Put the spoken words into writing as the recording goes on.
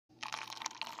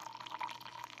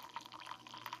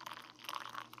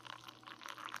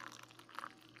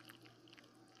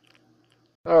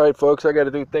All right, folks, I got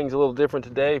to do things a little different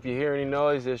today. If you hear any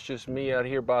noise, it's just me out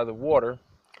here by the water.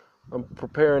 I'm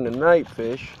preparing a night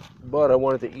fish, but I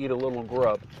wanted to eat a little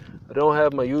grub. I don't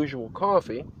have my usual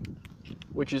coffee,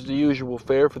 which is the usual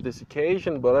fare for this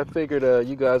occasion, but I figured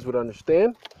you guys would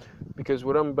understand because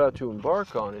what I'm about to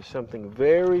embark on is something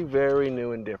very, very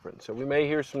new and different. So we may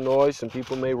hear some noise, some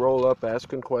people may roll up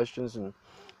asking questions and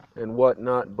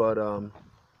whatnot, but I'm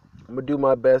going to do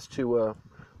my best to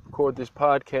record this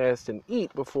podcast and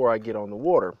eat before I get on the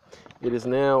water. It is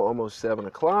now almost 7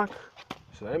 o'clock,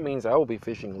 so that means I will be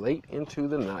fishing late into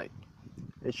the night.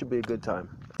 It should be a good time.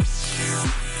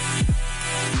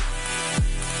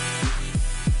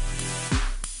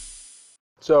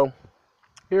 So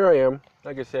here I am,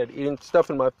 like I said, eating stuff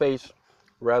in my face,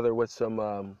 rather with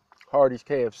some Hardee's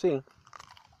KFC,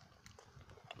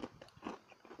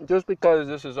 just because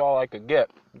this is all I could get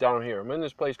down here. I'm in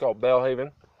this place called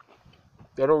Belhaven.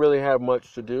 They don't really have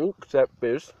much to do except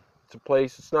fish. It's a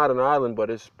place, it's not an island, but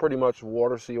it's pretty much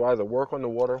water, so you either work on the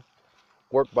water,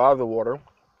 work by the water,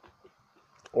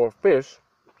 or fish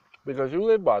because you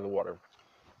live by the water.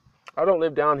 I don't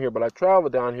live down here, but I travel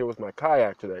down here with my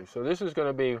kayak today. So this is going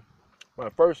to be my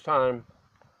first time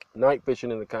night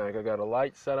fishing in the kayak. I got a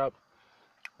light set up,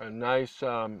 a nice,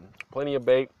 plenty of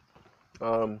bait.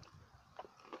 Hoping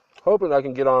I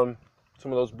can get on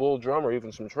some of those bull drum or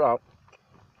even some trout.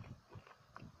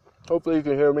 Hopefully you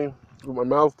can hear me with my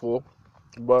mouth full,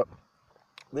 but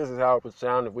this is how it would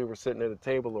sound if we were sitting at a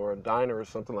table or a diner or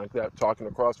something like that, talking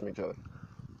across from each other.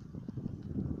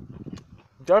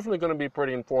 Definitely going to be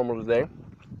pretty informal today.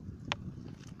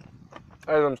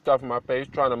 As I'm stuffing my face,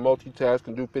 trying to multitask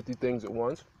and do 50 things at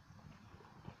once.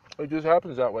 It just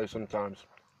happens that way sometimes.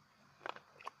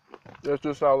 That's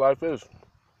just how life is.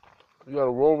 You got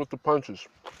to roll with the punches.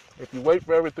 If you wait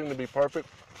for everything to be perfect,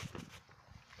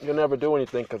 you'll never do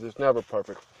anything because it's never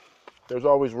perfect. There's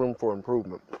always room for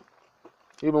improvement.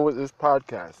 Even with this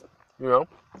podcast,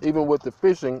 even with the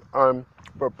fishing I'm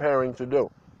preparing to do.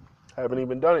 I haven't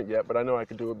even done it yet, but I know I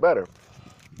can do it better.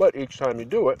 But each time you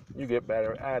do it, you get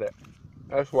better at it.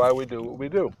 That's why we do what we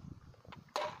do.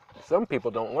 Some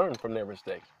people don't learn from their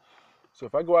mistakes. So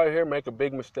if I go out here and make a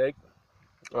big mistake,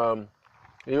 or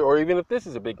even if this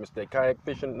is a big mistake, kayak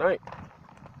fishing at night,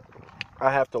 I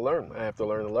have to learn. I have to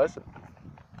learn a lesson.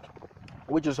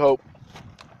 We just hope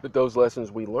that those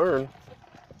lessons we learn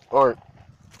aren't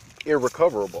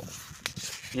irrecoverable.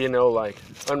 Like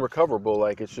unrecoverable,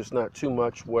 like it's just not too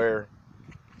much where,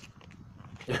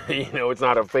 it's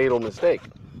not a fatal mistake.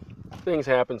 Things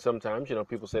happen sometimes.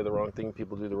 People say the wrong thing,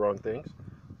 people do the wrong things,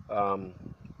 and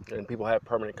people have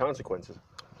permanent consequences.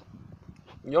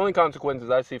 The only consequences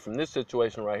I see from this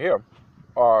situation right here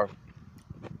are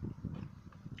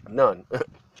none.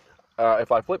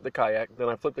 If I flip the kayak, then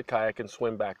I flip the kayak and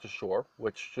swim back to shore,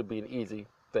 which should be an easy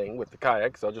thing with the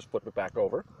kayak, so I'll just flip it back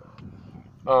over.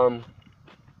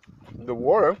 The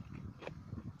water,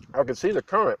 I can see the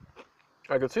current.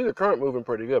 I can see the current moving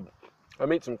pretty good.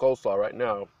 I'm eating some coleslaw right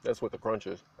now. That's what the crunch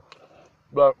is.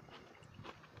 But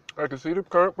I can see the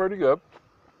current pretty good.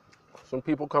 Some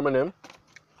people coming in.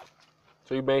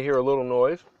 So you may hear a little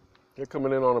noise. They're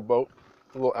coming in on a boat,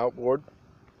 a little outboard.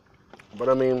 But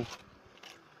like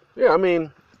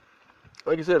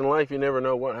I said, in life, you never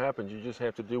know what happens. You just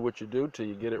have to do what you do till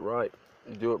you get it right.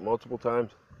 You do it multiple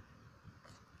times.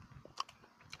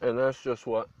 And that's just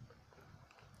what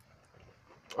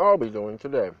I'll be doing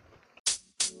today.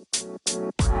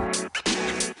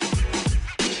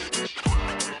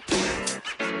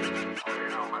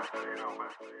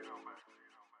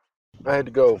 I had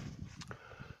to go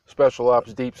special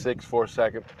ops deep six for a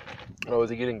second. I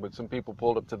was eating, but some people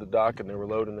pulled up to the dock and they were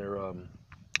loading their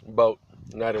boat.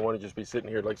 And I didn't want to just be sitting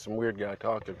here like some weird guy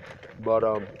talking. But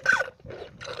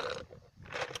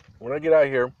when I get out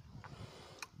here,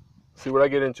 see what I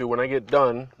get into. When I get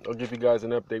done, I'll give you guys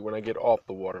an update when I get off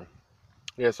the water.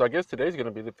 Yeah, so I guess today's going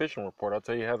to be the fishing report. I'll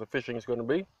tell you how the fishing is going to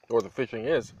be, or the fishing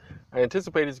is. I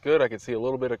anticipate it's good. I can see a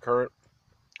little bit of current.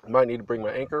 I might need to bring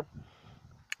my anchor,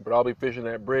 but I'll be fishing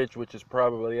that bridge, which is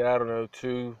probably,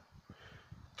 200-300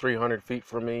 feet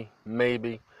from me,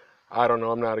 maybe. I don't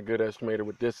know. I'm not a good estimator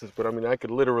with distance, but I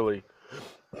could literally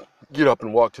get up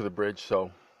and walk to the bridge, so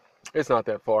it's not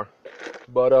that far.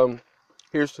 But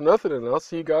here's to nothing, and I'll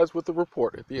see you guys with the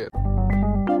report at the end.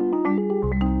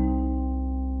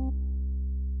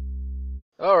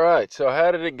 All right, so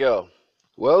how did it go?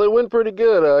 Well, it went pretty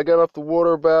good. I got off the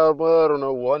water about,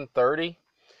 1:30.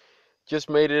 Just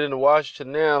made it into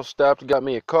Washington now. Stopped and got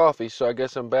me a coffee, so I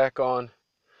guess I'm back on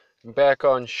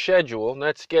schedule.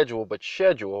 Not schedule, but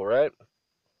schedule, right?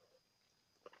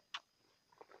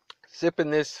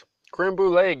 Sipping this creme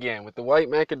brulee again with the white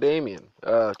macadamia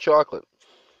chocolate.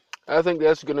 I think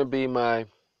that's gonna be my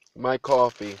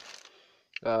coffee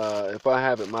if I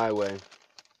have it my way.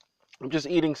 I'm just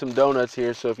eating some donuts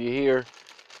here, so if you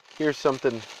hear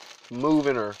something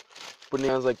moving or putting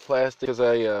sounds like plastic, because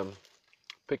I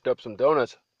picked up some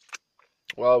donuts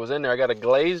while I was in there. I got a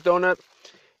glazed donut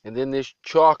and then this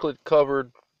chocolate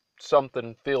covered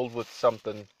something filled with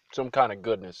something, some kind of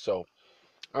goodness. So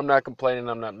I'm not complaining.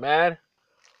 I'm not mad.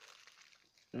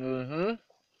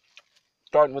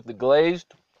 Starting with the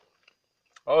glazed.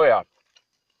 Oh yeah.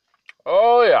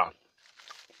 Oh yeah.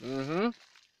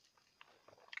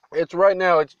 It's right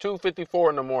now. It's 2:54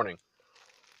 in the morning.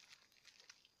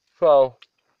 So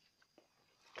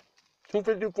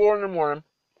 2:54 in the morning.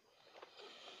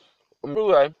 I'm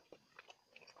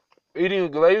eating a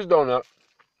glazed donut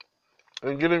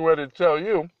and getting ready to tell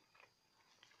you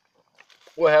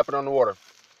what happened on the water.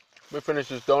 Let me finish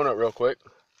this donut real quick.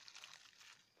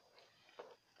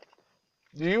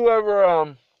 Do you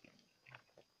ever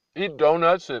eat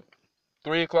donuts at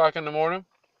 3 o'clock in the morning?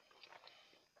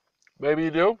 Maybe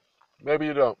you do, maybe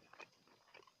you don't.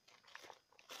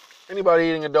 Anybody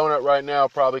eating a donut right now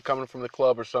probably coming from the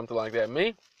club or something like that.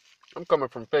 Me, I'm coming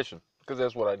from fishing because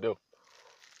that's what I do.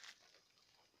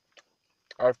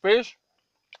 I fish,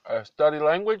 I study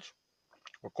language,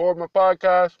 record my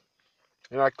podcast,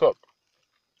 and I cook.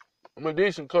 I'm a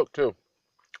decent cook too.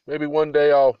 Maybe one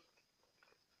day I'll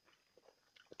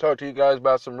talk to you guys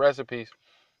about some recipes,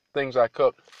 things I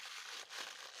cook.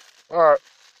 All right,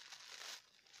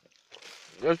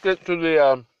 let's get to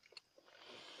the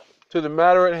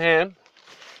matter at hand.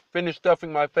 Finish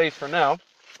stuffing my face for now.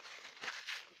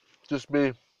 Just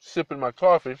be sipping my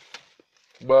coffee,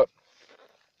 but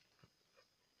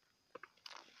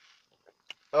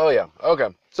oh yeah, okay.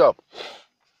 So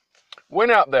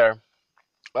went out there.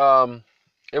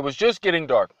 It was just getting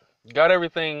dark. Got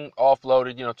everything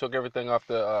offloaded. Took everything off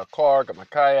the car. Got my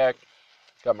kayak.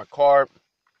 Got my cart.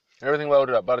 Everything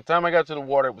loaded up. By the time I got to the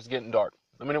water, it was getting dark.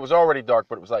 I mean, it was already dark,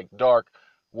 but it was like dark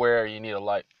where you need a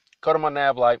light. Cut on my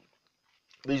nav light.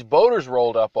 These boaters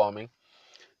rolled up on me,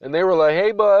 and they were like,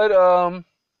 "Hey, bud,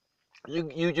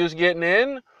 you just getting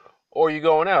in, or you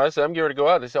going out?" I said, "I'm getting ready to go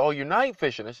out." They said, "Oh, you're night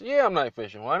fishing?" I said, "Yeah, I'm night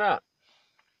fishing. Why not?"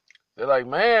 They're like,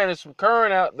 "Man, there's some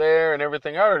current out there and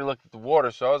everything." I already looked at the water,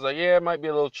 so I was like, "Yeah, it might be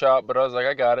a little chop," but I was like,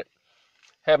 "I got it."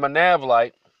 Had my nav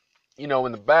light, in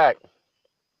the back,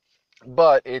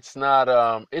 but it's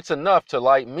not. It's enough to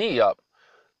light me up.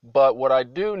 But what I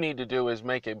do need to do is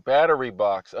make a battery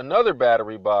box, another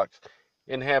battery box,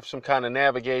 and have some kind of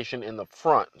navigation in the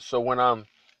front. So when I'm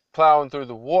plowing through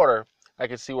the water, I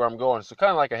can see where I'm going. So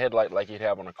kind of like a headlight like you'd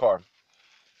have on a car.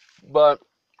 But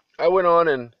I went on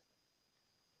and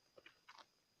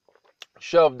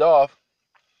shoved off.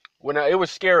 It was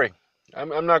scary.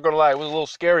 I'm not going to lie. It was a little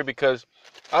scary because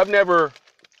I've never,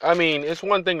 it's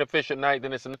one thing to fish at night,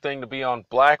 then it's another thing to be on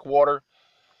black water.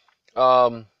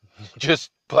 Just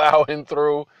plowing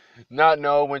through, not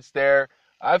know what's there.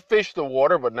 I've fished the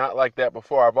water, but not like that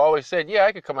before. I've always said, yeah,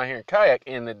 I could come out here and kayak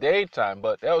in the daytime,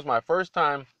 but that was my first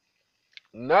time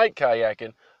night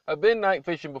kayaking. I've been night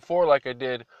fishing before, like I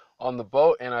did on the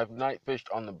boat, and I've night fished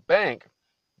on the bank,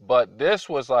 but this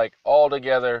was like all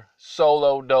together,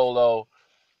 solo dolo,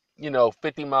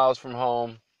 50 miles from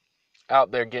home,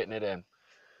 out there getting it in.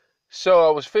 So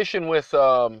I was fishing with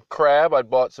crab. I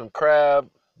bought some crab,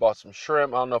 bought some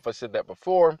shrimp. I don't know if I said that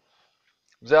before. I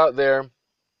was out there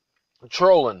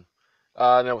trolling,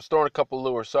 and I was throwing a couple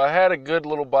lures. So I had a good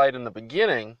little bite in the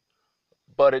beginning,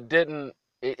 but it didn't.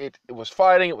 It was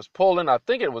fighting. It was pulling. I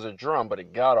think it was a drum, but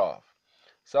it got off.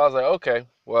 So I was like, okay,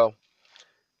 well.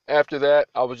 After that,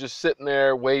 I was just sitting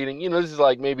there waiting. This is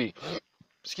like maybe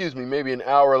an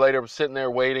hour later. I was sitting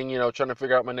there waiting, trying to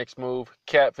figure out my next move.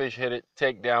 Catfish hit it,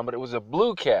 take down, but it was a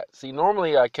blue cat. See,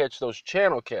 normally I catch those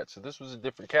channel cats, so this was a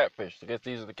different catfish. I guess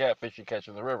these are the catfish you catch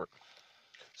in the river.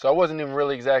 So I wasn't even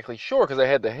really exactly sure because I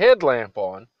had the headlamp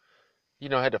on.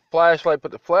 I had the flashlight,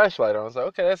 put the flashlight on. I was like,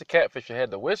 okay, that's a catfish. It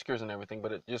had the whiskers and everything,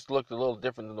 but it just looked a little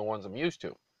different than the ones I'm used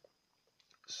to.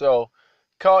 So,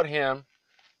 caught him,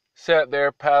 sat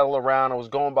there, paddled around. I was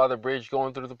going by the bridge,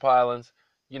 going through the pilings.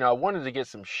 I wanted to get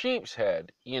some sheep's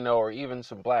head, or even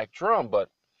some black drum, but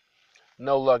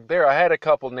no luck there. I had a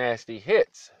couple nasty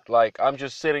hits. Like, I'm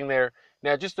just sitting there.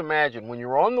 Now, just imagine, when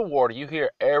you're on the water, you hear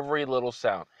every little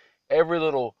sound. Every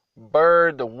little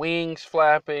bird, the wings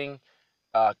flapping,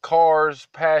 cars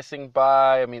passing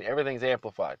by. Everything's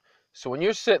amplified. So when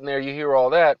you're sitting there, you hear all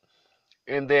that,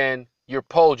 and then your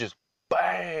pole just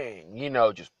bang,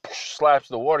 just slaps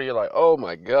the water. You're like, oh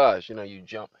my gosh, you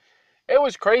jump. It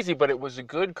was crazy, but it was a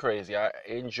good crazy. I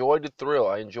enjoyed the thrill.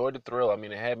 I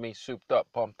mean, it had me souped up,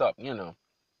 pumped up, you know.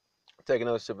 Take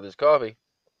another sip of this coffee.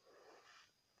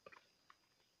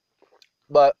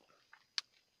 But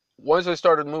once I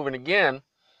started moving again,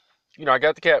 you know, I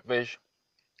got the catfish.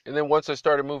 And then once I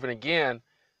started moving again,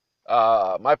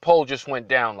 my pole just went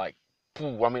down like,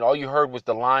 poof. I mean, all you heard was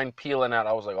the line peeling out.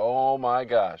 I was like, oh my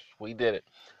gosh, we did it.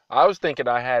 I was thinking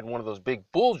I had one of those big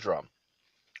bull drum.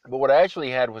 But what I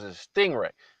actually had was a stingray.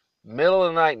 Middle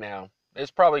of the night now. It's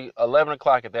probably 11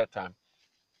 o'clock at that time.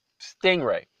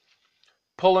 Stingray.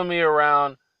 Pulling me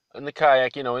around in the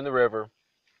kayak, you know, in the river.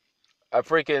 I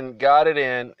freaking got it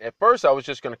in. At first, I was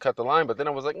just going to cut the line, but then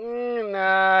I was like,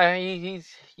 nah, he's,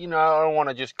 you know, I don't want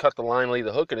to just cut the line, leave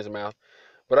the hook in his mouth.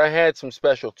 But I had some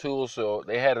special tools, so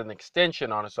they had an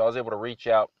extension on it, so I was able to reach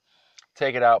out,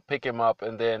 take it out, pick him up,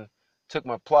 and then took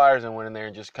my pliers and went in there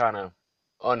and just kind of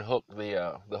unhooked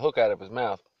the hook out of his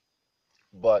mouth.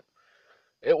 But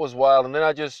it was wild, and then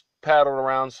I just paddled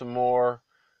around some more.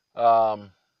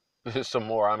 Some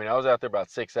more. I mean, I was out there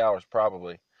about 6 hours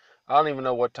probably. I don't even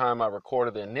know what time I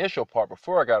recorded the initial part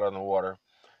before I got on the water.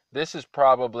 This is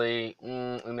probably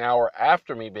an hour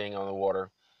after me being on the water.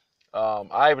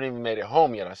 I haven't even made it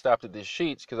home yet. I stopped at these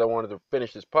sheets because I wanted to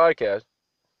finish this podcast.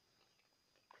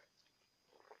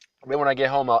 Then when I get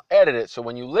home, I'll edit it. So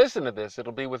when you listen to this,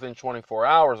 it'll be within 24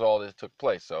 hours all this took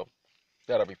place. So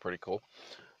that'll be pretty cool.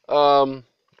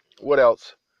 What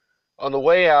else? On the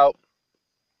way out,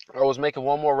 I was making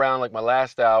one more round like my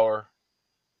last hour.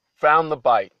 Found the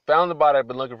bite I've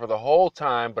been looking for the whole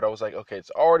time, but I was like, okay,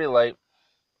 it's already late.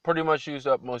 Pretty much used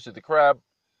up most of the crab.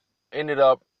 Ended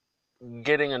up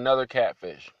getting another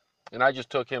catfish. And I just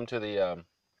took him to the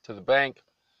bank,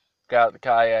 got out the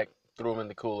kayak, threw him in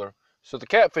the cooler. So the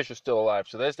catfish is still alive.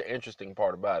 So that's the interesting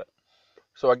part about it.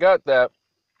 So I got that.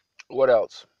 What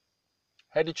else?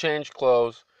 Had to change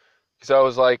clothes. Because I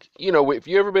was like, you know, if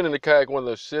you ever been in a kayak, one of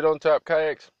those sit-on-top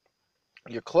kayaks,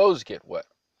 your clothes get wet.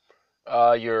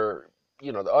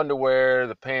 You know, the underwear,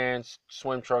 the pants,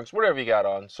 swim trunks, whatever you got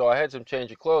on. So I had some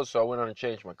change of clothes, so I went on and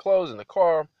changed my clothes in the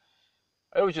car.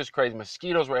 It was just crazy.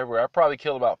 Mosquitoes were everywhere. I probably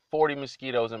killed about 40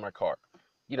 mosquitoes in my car.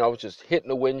 You know, I was just hitting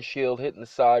the windshield, hitting the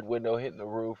side window, hitting the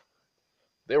roof.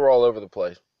 They were all over the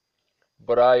place.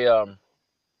 But I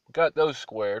got those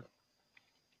squared,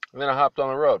 and then I hopped on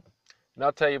the road. And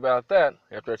I'll tell you about that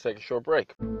after I take a short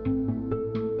break.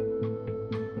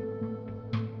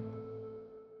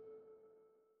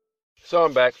 So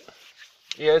I'm back.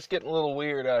 Yeah, it's getting a little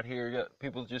weird out here. You got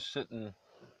people just sitting,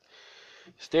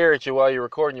 stare at you while you're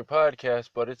recording your podcast,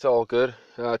 but it's all good.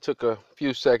 I took a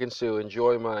few seconds to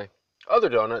enjoy my other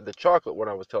donut, the chocolate one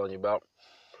I was telling you about.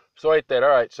 So I ate that. All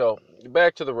right, so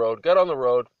back to the road. Got on the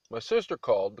road. My sister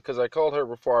called because I called her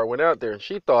before I went out there, and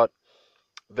she thought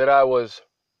that I was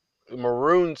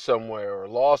marooned somewhere or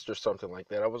lost or something like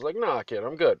that. I was like, nah, kid,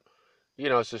 I'm good. You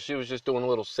know, so she was just doing a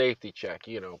little safety check,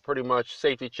 you know, pretty much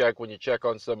safety check when you check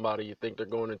on somebody, you think they're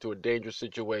going into a dangerous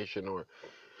situation or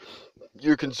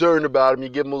you're concerned about them, you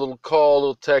give them a little call, a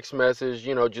little text message,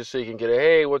 you know, just so you can get a,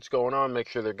 hey, what's going on, make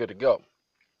sure they're good to go.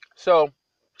 So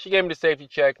she gave me the safety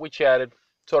check, we chatted,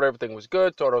 told her everything was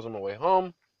good, told her I was on my way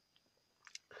home.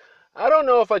 I don't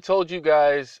know if I told you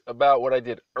guys about what I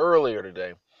did earlier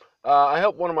today. I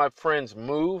helped one of my friends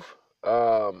move.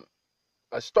 I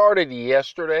started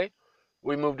yesterday.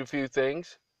 We moved a few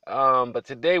things, but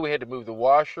today we had to move the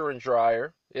washer and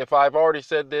dryer. If I've already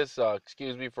said this,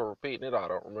 excuse me for repeating it. I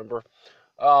don't remember.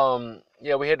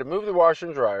 Yeah, we had to move the washer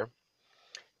and dryer,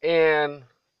 and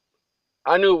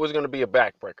I knew it was going to be a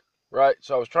backbreaker, right?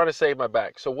 So I was trying to save my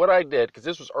back. So what I did, because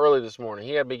this was early this morning,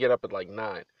 he had me get up at like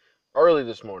 9, early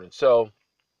this morning. So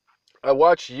I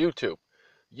watched YouTube.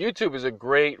 YouTube is a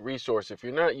great resource. If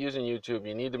you're not using YouTube,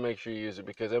 you need to make sure you use it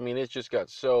because, I mean, it's just got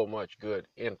so much good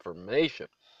information.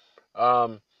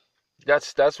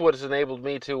 That's what has enabled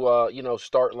me to, you know,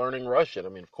 start learning Russian. I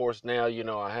mean, of course, now, you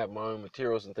know, I have my own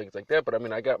materials and things like that, but I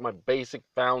mean, I got my basic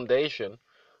foundation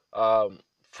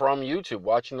from YouTube,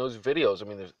 watching those videos. I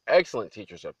mean, there's excellent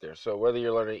teachers up there. So whether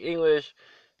you're learning English,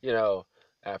 you know,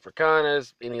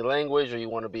 Afrikaans, any language, or you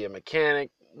want to be a mechanic,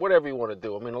 whatever you want to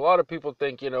do. I mean, a lot of people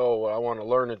think, you know, I want to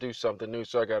learn to do something new,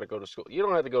 so I got to go to school. You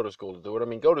don't have to go to school to do it. I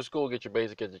mean, go to school, get your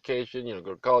basic education, you know,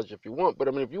 go to college if you want. But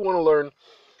I mean, if you want to learn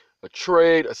a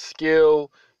trade, a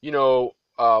skill, you know,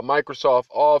 Microsoft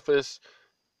Office,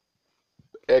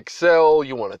 Excel,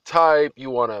 you want to type, you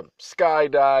want to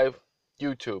skydive,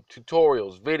 YouTube,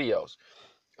 tutorials, videos.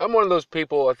 I'm one of those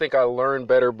people, I think I learn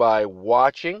better by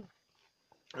watching.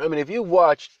 I mean, if you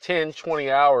watch 10, 20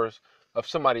 hours of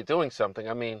somebody doing something,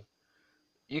 I mean,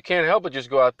 you can't help but just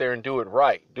go out there and do it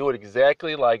right. Do it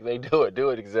exactly like they do it. Do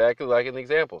it exactly like in the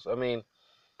examples. I mean,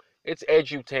 it's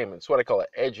edutainment. It's what I call it,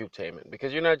 edutainment,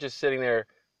 because you're not just sitting there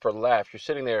for laughs. You're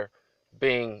sitting there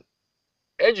being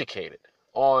educated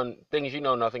on things you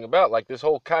know nothing about, like this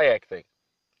whole kayak thing.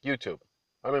 YouTube.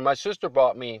 I mean, my sister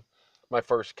bought me my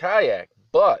first kayak,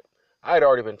 but I had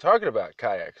already been talking about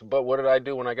kayaks. But what did I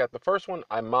do when I got the first one?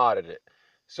 I modded it.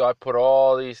 So I put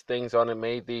all these things on it,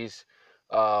 made these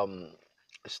um,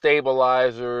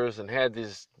 stabilizers, and had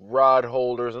these rod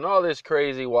holders and all this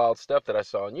crazy wild stuff that I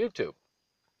saw on YouTube.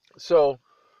 So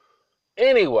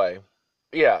anyway,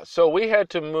 yeah, so we had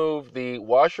to move the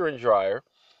washer and dryer,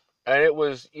 and it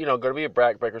was, going to be a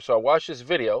backbreaker. So I watched this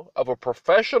video of a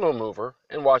professional mover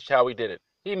and watched how he did it.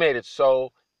 He made it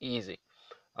so easy.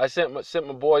 I sent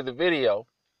my boy the video.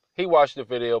 He watched the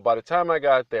video. By the time I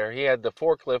got there, he had the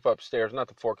forklift upstairs. Not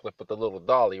the forklift, but the little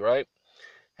dolly, right?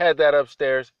 Had that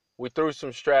upstairs. We threw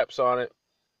some straps on it.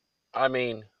 I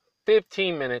mean,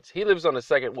 15 minutes. He lived on the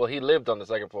second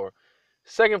floor.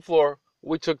 Second floor,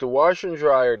 we took the washer and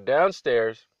dryer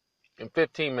downstairs in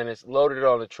 15 minutes, loaded it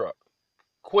on the truck.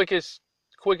 Quickest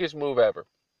move ever.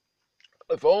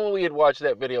 If only we had watched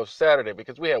that video Saturday,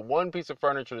 because we had one piece of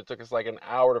furniture that took us like an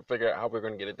hour to figure out how we were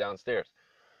going to get it downstairs.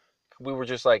 We were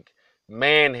just like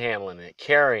manhandling it,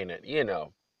 carrying it,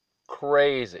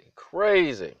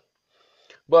 crazy.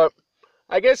 But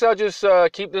I guess I'll just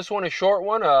keep this one a short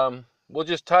one. We'll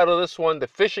just title this one The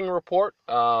Fishing Report.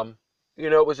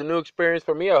 It was a new experience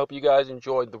for me. I hope you guys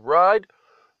enjoyed the ride.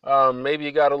 Maybe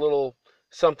you got a little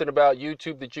something about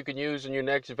YouTube that you can use in your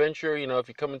next venture. If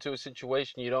you come into a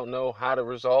situation you don't know how to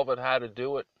resolve it, how to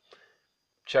do it,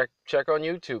 check on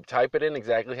YouTube. Type it in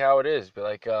exactly how it is. Be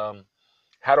like,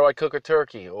 how do I cook a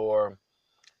turkey? Or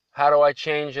how do I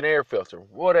change an air filter?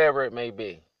 Whatever it may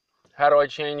be. How do I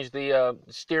change the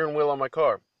steering wheel on my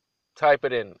car? Type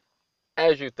it in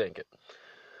as you think it.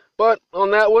 But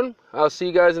on that one, I'll see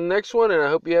you guys in the next one, and I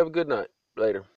hope you have a good night. Later.